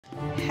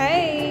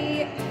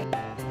Hey!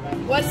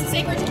 What's the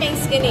secret to being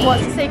skinny?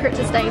 What's the secret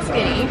to staying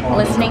skinny?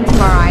 Listening to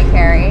Mariah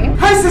Carey.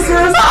 Hi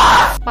sisters!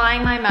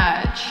 Buying my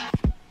merch.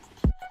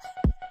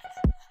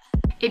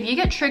 If you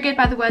get triggered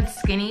by the word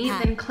skinny,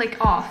 then click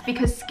off,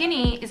 because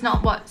skinny is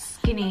not what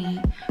skinny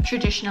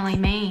traditionally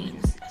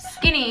means.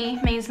 Skinny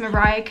means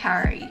Mariah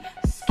Carey,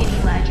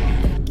 skinny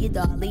legend. Get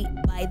Dolly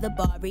by the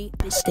Barbie,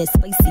 bitch that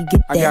spicy,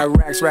 get that. I got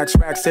racks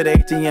to the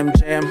ATM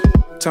jam.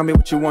 Tell me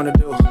what you wanna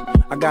do.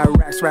 I got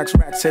racks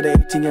to the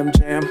ATM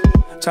jam.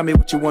 Tell me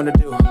what you wanna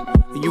do.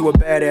 You a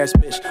badass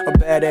bitch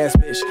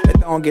that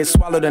don't get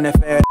swallowed in that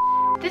fat.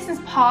 This is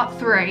part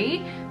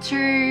 3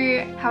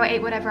 to how I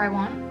eat whatever I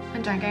want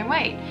and don't gain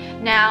weight.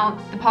 Now,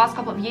 the past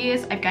couple of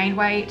years, I've gained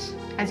weight.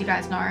 As you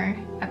guys know,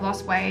 I've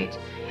lost weight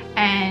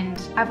and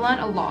I've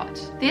learned a lot.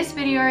 This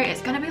video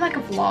is gonna be like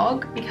a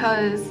vlog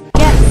because,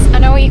 yes, I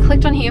know what you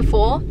clicked on here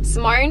for.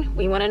 Simone,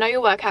 we wanna know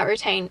your workout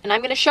routine and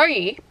I'm gonna show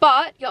you,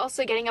 but you're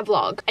also getting a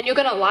vlog and you're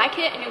gonna like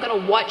it and you're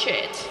gonna watch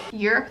it.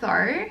 Europe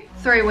though,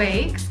 3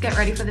 weeks, get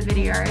ready for the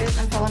videos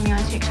and follow me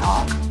on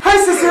TikTok. Hi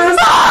sisters!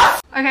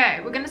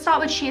 Okay, we're gonna start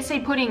with chia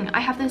seed pudding.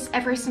 I have this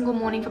every single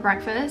morning for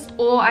breakfast,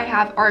 or I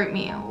have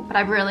oatmeal, but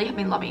I really have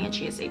been loving a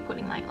chia seed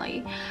pudding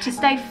lately. To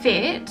stay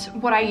fit,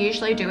 what I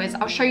usually do is,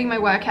 I'll show you my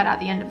workout at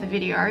the end of the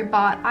video,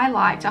 but I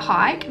like to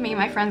hike. Me and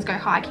my friends go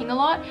hiking a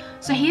lot.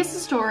 So here's the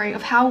story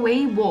of how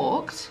we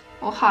walked,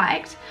 or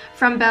hiked,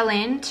 from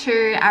Berlin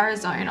to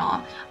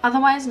Arizona,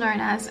 otherwise known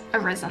as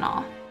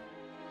Arizona.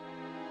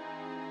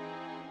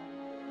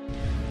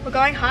 We're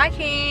going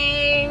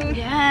hiking!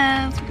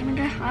 Yes, we're gonna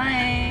go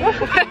hike.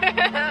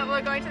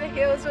 We're going to the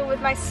hills with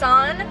my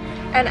son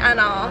and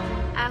Anna.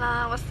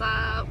 Anna, what's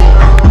up?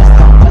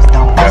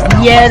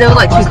 Yeah, there were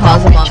like 2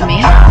 cars above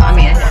me. I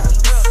mean,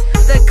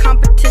 The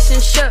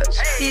competition shook.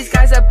 These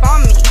guys up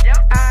on me.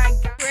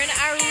 We're in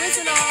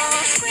Arizona.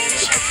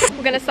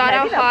 We're gonna start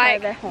our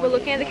hike. We're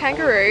looking at the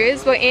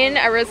kangaroos. We're in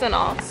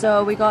Arizona.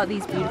 so we got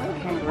these beautiful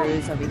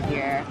kangaroos over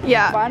here.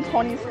 Yeah.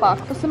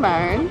 $120 for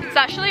Simone. It's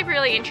actually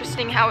really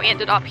interesting how we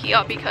ended up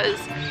here because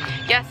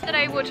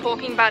yesterday we were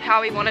talking about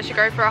how we wanted to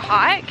go for a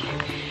hike.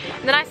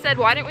 And then I said,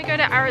 why don't we go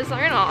to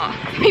Arizona?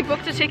 We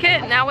booked a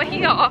ticket and now we're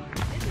here.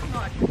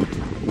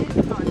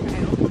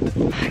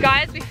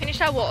 Guys, we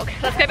finished our walk.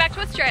 Let's go back to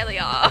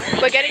Australia.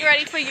 We're getting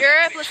ready for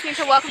Europe, listening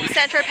to Welcome to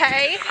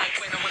Saint-Tropez.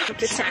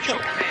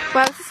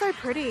 Wow, this is so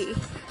pretty.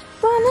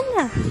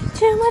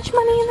 Too much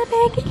money in the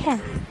bank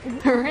account.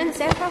 We're in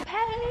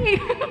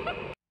Saint-Tropez.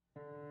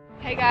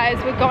 Hey guys,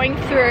 we're going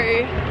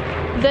through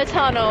the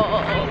tunnel.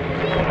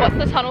 What's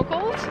the tunnel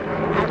called?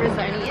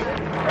 Arizonian.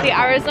 The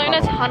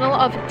Arizona Tunnel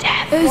of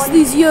Death. As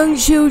these young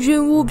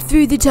children walked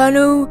through the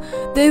tunnel,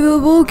 they were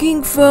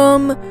walking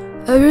from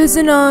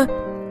Arizona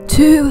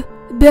to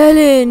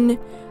Berlin,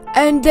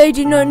 and they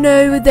did not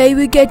know what they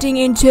were getting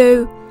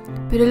into.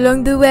 But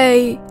along the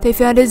way, they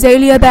found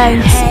Azalea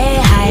Banks. Hey,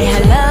 hi,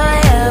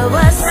 hello,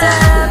 what's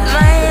up,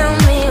 my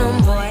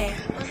own boy?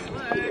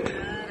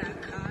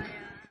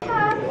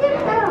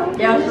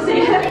 Yeah, I'll just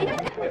see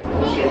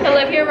it.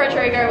 Olivia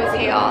Rodrigo was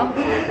here.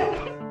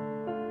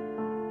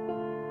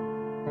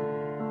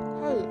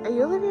 Hey, are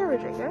you Olivia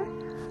Rodrigo?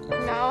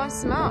 No, I'm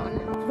Simone.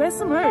 Where's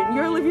Simone?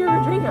 You're Olivia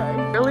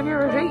Rodrigo. You're Olivia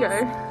Rodrigo.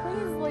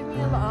 Please leave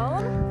me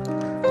alone.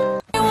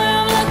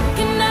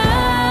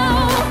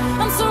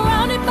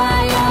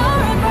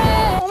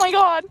 Oh my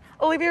god,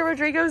 Olivia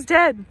Rodrigo's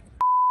dead.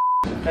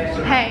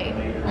 Hey,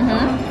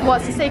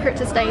 what's the secret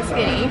to staying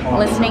skinny?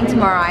 Listening to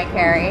Mariah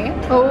Carey.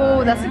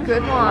 Oh, that's a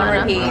good one.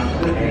 Repeat.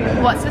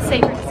 What's the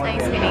secret to staying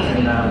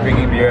skinny?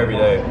 Drinking beer every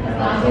day.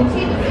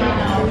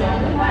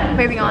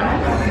 Moving on.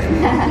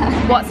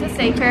 What's the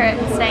secret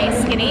to staying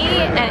skinny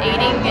and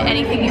eating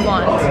anything you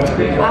want?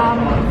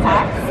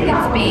 Facts,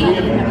 it's being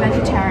a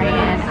vegetarian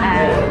and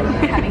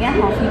having a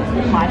healthy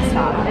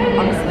lifestyle,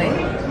 honestly.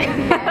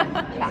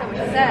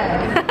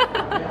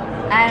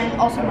 And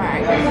also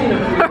Mariah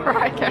Carey.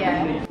 Right, okay.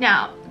 Yeah.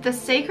 Now, the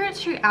secret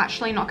to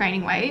actually not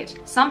gaining weight,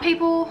 some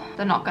people,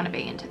 they're not going to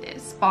be into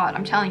this, but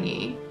I'm telling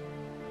you,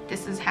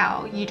 this is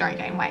how you don't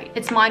gain weight.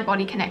 It's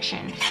mind-body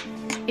connection.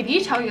 If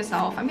you tell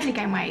yourself, I'm going to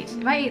gain weight,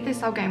 if I eat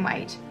this, I'll gain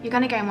weight, you're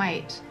going to gain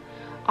weight.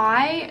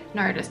 I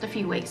noticed a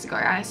few weeks ago,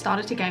 I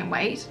started to gain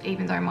weight,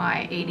 even though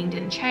my eating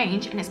didn't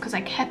change, and it's because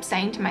I kept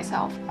saying to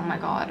myself, oh my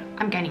god,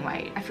 I'm gaining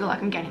weight. I feel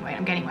like I'm gaining weight,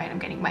 I'm gaining weight, I'm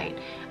gaining weight.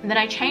 And then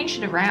I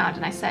changed it around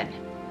and I said,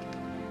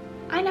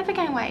 I never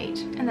gain weight.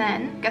 And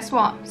then, guess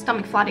what?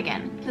 Stomach flat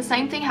again. The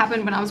same thing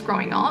happened when I was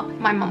growing up.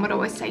 My mum would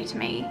always say to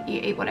me, you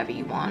eat whatever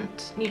you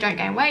want, and you don't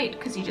gain weight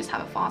because you just have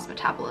a fast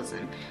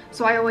metabolism.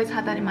 So I always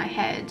had that in my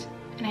head,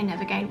 and I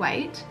never gained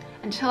weight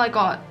until I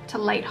got to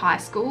late high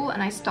school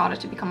and I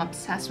started to become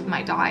obsessed with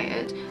my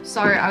diet.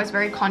 So I was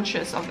very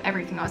conscious of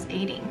everything I was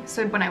eating.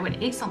 So when I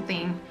would eat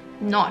something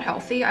not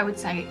healthy, I would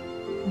say,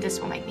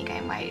 this will make me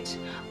gain weight.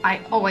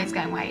 I always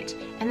gain weight.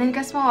 And then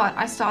guess what?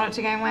 I started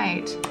to gain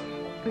weight.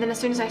 And then as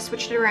soon as I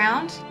switched it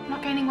around, I'm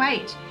not gaining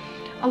weight.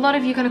 A lot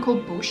of you are gonna call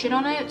bullshit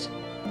on it.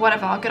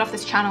 Whatever, get off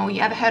this channel.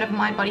 You ever heard of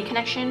mind-body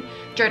connection?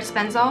 Joe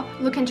Dispenza?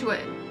 Look into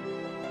it.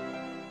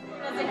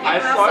 I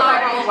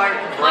started like,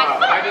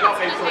 bruh, I did not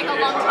pay Take a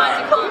long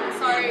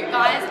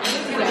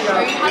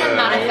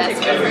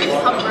best food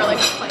come really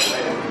quickly.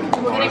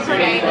 We're going to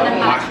create an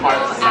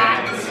imaginable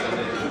act.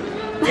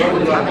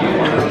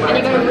 And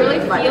you're going to really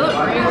feel it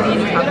really.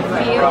 You're going to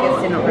feel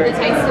the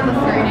taste of the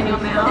food in your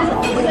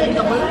mouth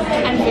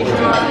and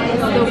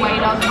visualize the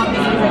waiter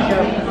coming in.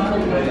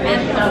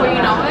 And before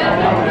you know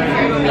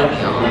it, you're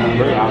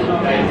being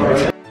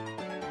on.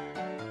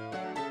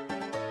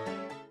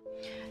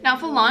 Now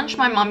for lunch,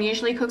 my mum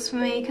usually cooks for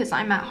me because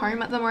I'm at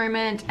home at the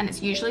moment, and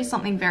it's usually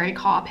something very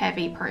carb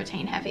heavy,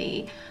 protein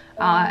heavy,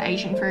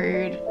 Asian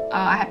food.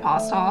 I had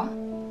pasta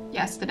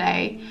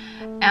yesterday.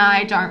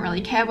 I don't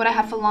really care what I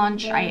have for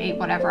lunch. I eat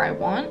whatever I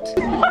want.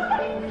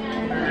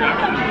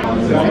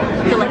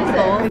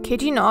 I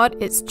kid you not,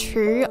 it's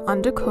 2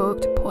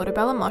 undercooked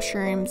portobello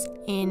mushrooms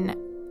in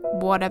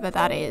whatever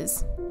that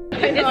is.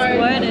 It's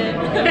worded.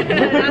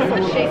 That's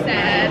what she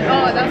said.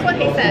 Oh, that's what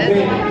he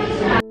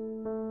said.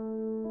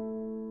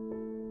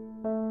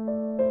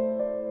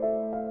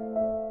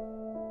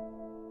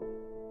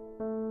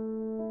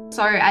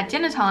 So at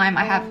dinner time,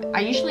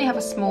 I usually have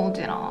a small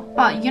dinner.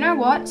 But you know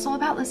what? It's all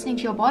about listening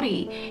to your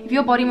body. If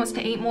your body wants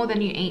to eat more, then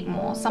you eat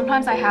more.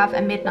 Sometimes I have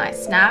a midnight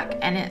snack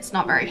and it's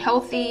not very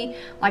healthy.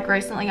 Like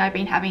recently I've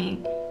been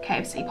having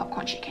KFC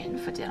popcorn chicken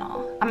for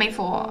dinner. I mean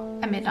for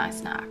a midnight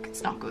snack.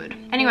 It's not good.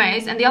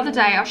 Anyways, and the other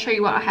day I'll show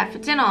you what I had for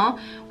dinner.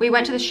 We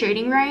went to the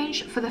shooting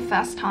range for the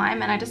first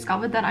time and I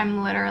discovered that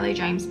I'm literally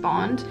James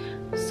Bond.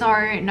 So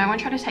no one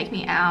tried to take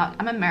me out.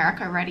 I'm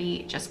America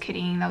ready. Just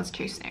kidding, that was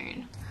too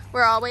soon.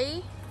 Where are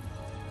we?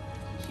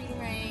 Shooting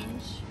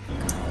range.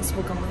 Guys,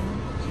 we're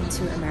going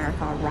into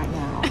America right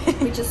now.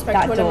 We just spoke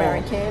to an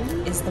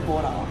American. Is the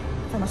border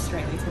from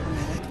Australia to the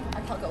north.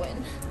 I can't go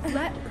in.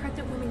 Let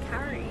pregnant women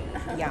carry.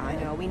 Yeah, I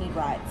know. We need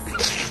rights.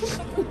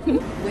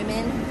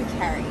 Women who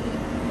carry.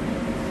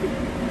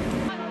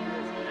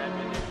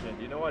 Ammunition.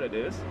 You know what it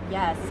is?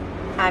 Yes.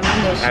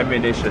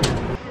 Ammunition.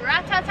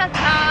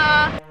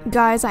 Ra-ta-ta-ta.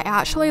 Guys, I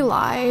actually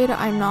lied.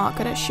 I'm not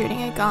good at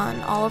shooting a gun.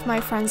 All of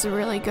my friends are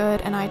really good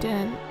and I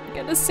didn't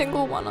get a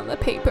single one on the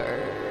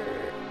paper.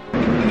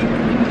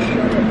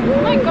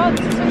 Oh my god,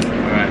 this is so sick.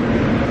 Alright.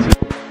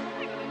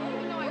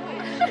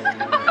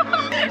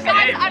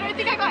 Guys, I don't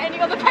think I got any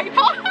on the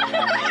paper.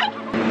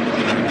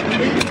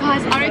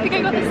 Guys, I don't think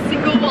I got a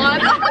single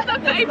one on the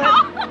paper.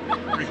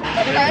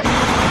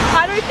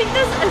 I don't think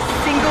there's a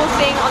single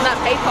thing on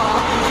that paper.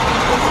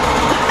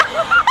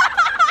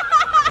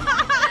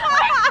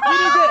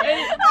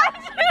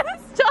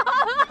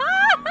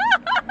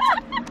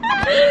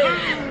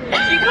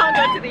 You can't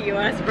go to the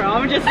US, bro.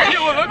 I'm just saying.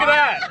 Look at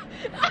that!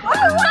 We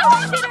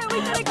did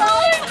it,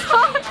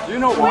 guys. You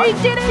know what? We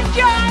did it,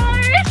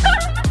 Charlie.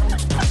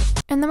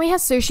 And then we had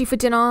sushi for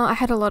dinner. I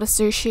had a lot of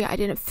sushi. I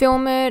didn't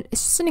film it.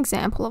 It's just an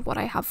example of what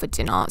I have for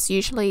dinner. It's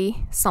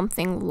usually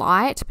something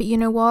light, but you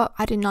know what?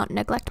 I did not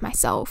neglect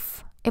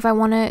myself. If I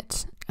want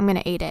it, I'm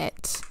gonna eat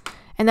it.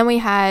 And then we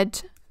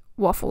had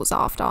waffles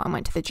after I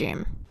went to the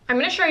gym. I'm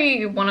gonna show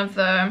you one of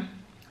the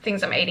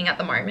things I'm eating at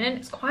the moment.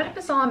 It's quite a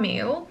bizarre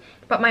meal,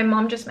 but my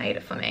mum just made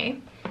it for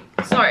me.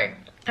 So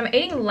I'm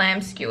eating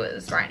lamb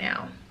skewers right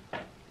now.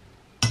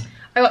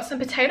 I got some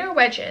potato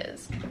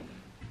wedges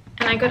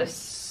and I got a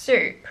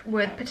soup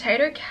with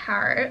potato,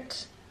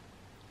 carrot,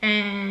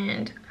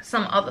 and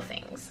some other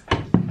things.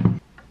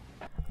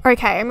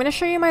 Okay, I'm gonna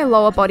show you my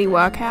lower body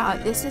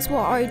workout. This is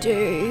what I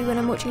do when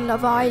I'm watching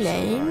Love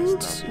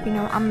Island. You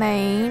know what I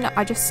mean?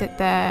 I just sit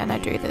there and I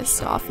do this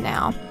stuff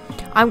now.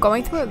 I'm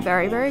going through it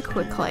very, very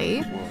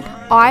quickly.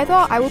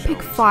 Either I will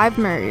pick 5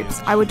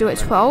 moves. I would do it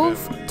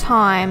 12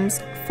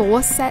 times,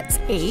 4 sets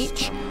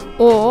each,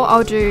 or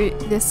I'll do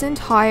this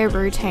entire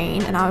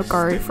routine and I'll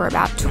go for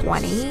about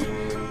 20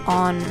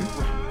 on,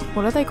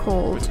 what are they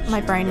called?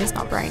 My brain is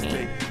not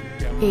brainy.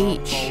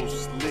 Each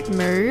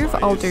move,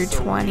 I'll do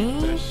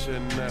 20.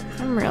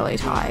 I'm really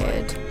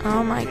tired.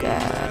 Oh my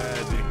god.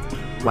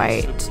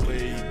 Wait.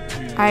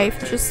 I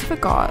just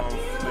forgot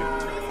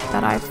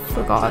that I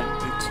forgot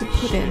to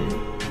put in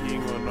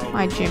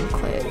my gym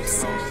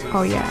clips.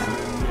 Oh yeah,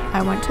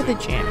 I went to the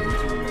gym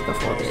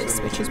before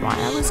this, which is why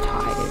I was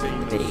tired in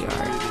the video.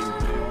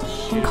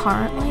 And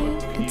currently,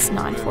 it's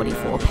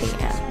 9:44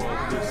 PM.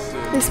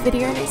 This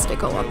video needs to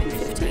go up in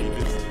 15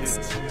 minutes.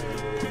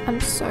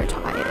 I'm so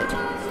tired.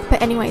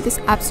 But anyway, this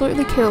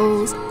absolutely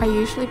kills. I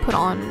usually put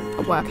on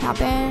a workout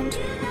band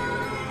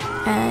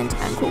and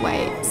ankle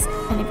weights,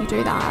 and if you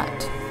do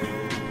that,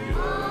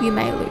 you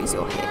may lose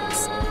your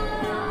hips.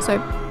 So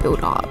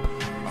build up.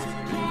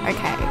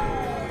 Okay.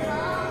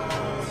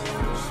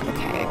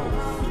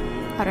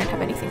 I don't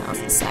have anything else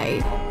to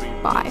say.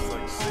 Bye.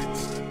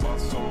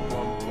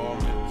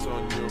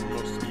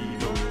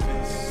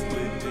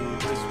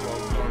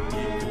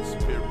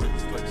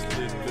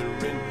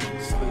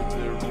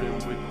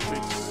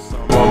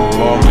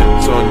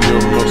 Vomit on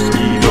your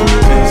mosquito,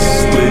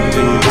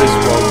 slitting wrist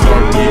while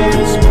dark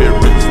evil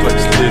spirits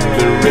like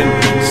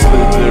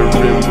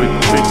slithering with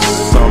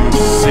tricks. I'm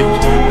sick,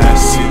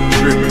 acid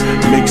drip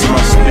makes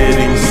my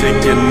spitting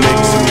sick and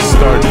makes me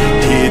start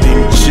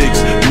hitting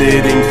chicks,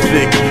 knitting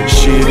thick,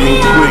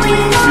 shitting quick,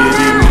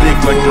 fitting thick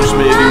like they're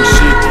spitting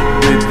shit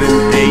with an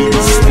 8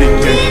 stick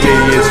and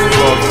gay as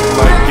fuck.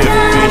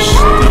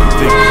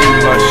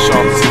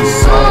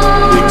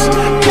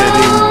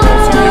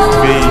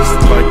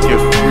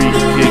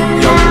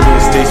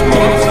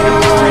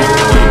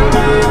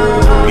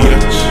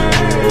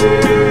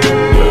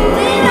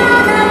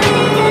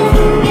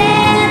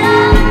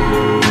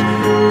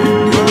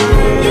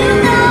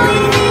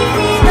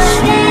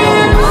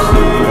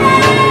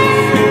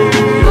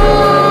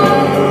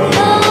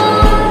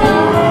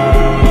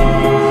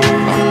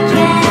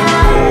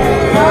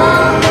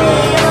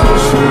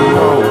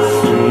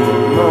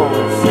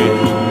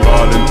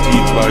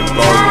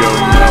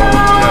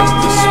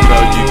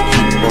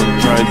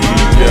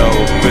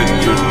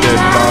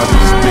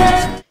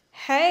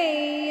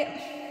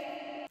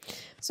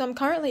 So I'm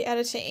currently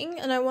editing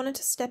and I wanted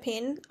to step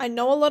in. I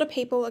know a lot of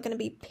people are going to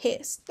be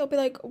pissed. They'll be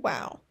like,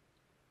 wow.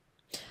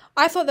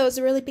 I thought there was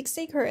a really big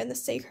secret, and the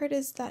secret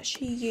is that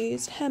she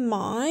used her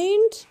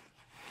mind.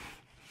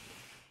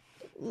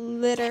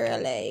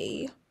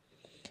 Literally.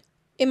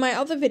 In my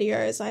other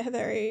videos, I have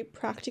very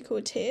practical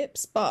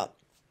tips, but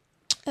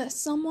as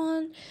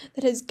someone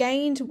that has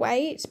gained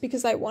weight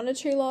because I wanted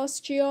to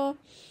last year,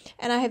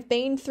 and I have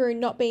been through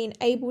not being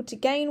able to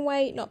gain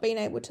weight, not being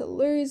able to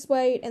lose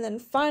weight, and then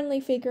finally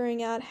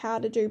figuring out how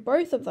to do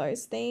both of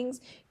those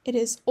things, it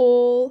is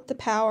all the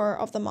power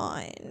of the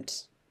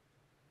mind.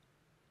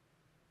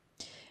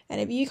 And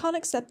if you can't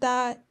accept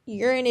that,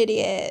 you're an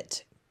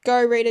idiot.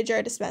 Go read a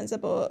Joe Dispenza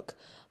book.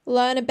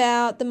 Learn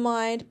about the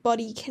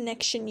mind-body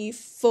connection, you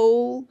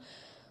fool.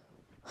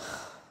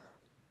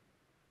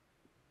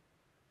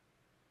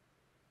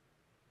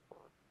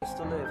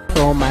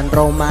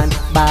 Roman,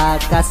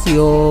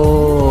 vacación.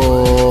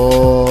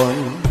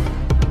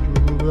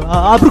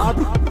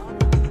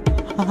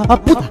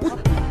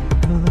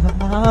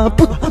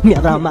 Puta. Mi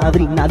hada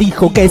madrina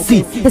dijo que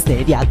sí.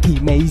 Este de aquí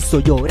me hizo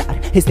llorar.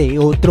 Este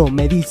otro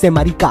me dice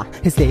marica.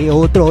 Este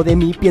otro de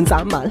mí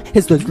piensa mal.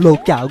 Esto es lo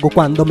que hago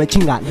cuando me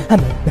chingan.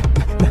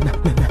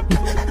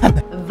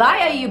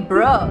 Why are you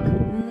broke?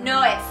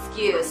 No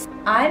excuse.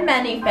 I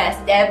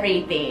manifest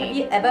everything. Have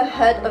you ever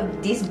heard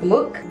of this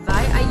book?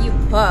 Why are you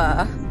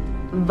poor?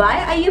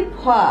 Why are you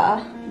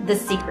poor? The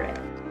secret.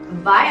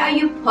 Why are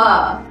you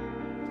poor?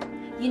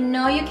 You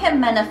know you can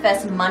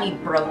manifest money,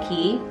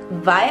 brokey.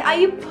 Why are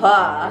you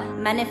poor?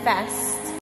 Manifest.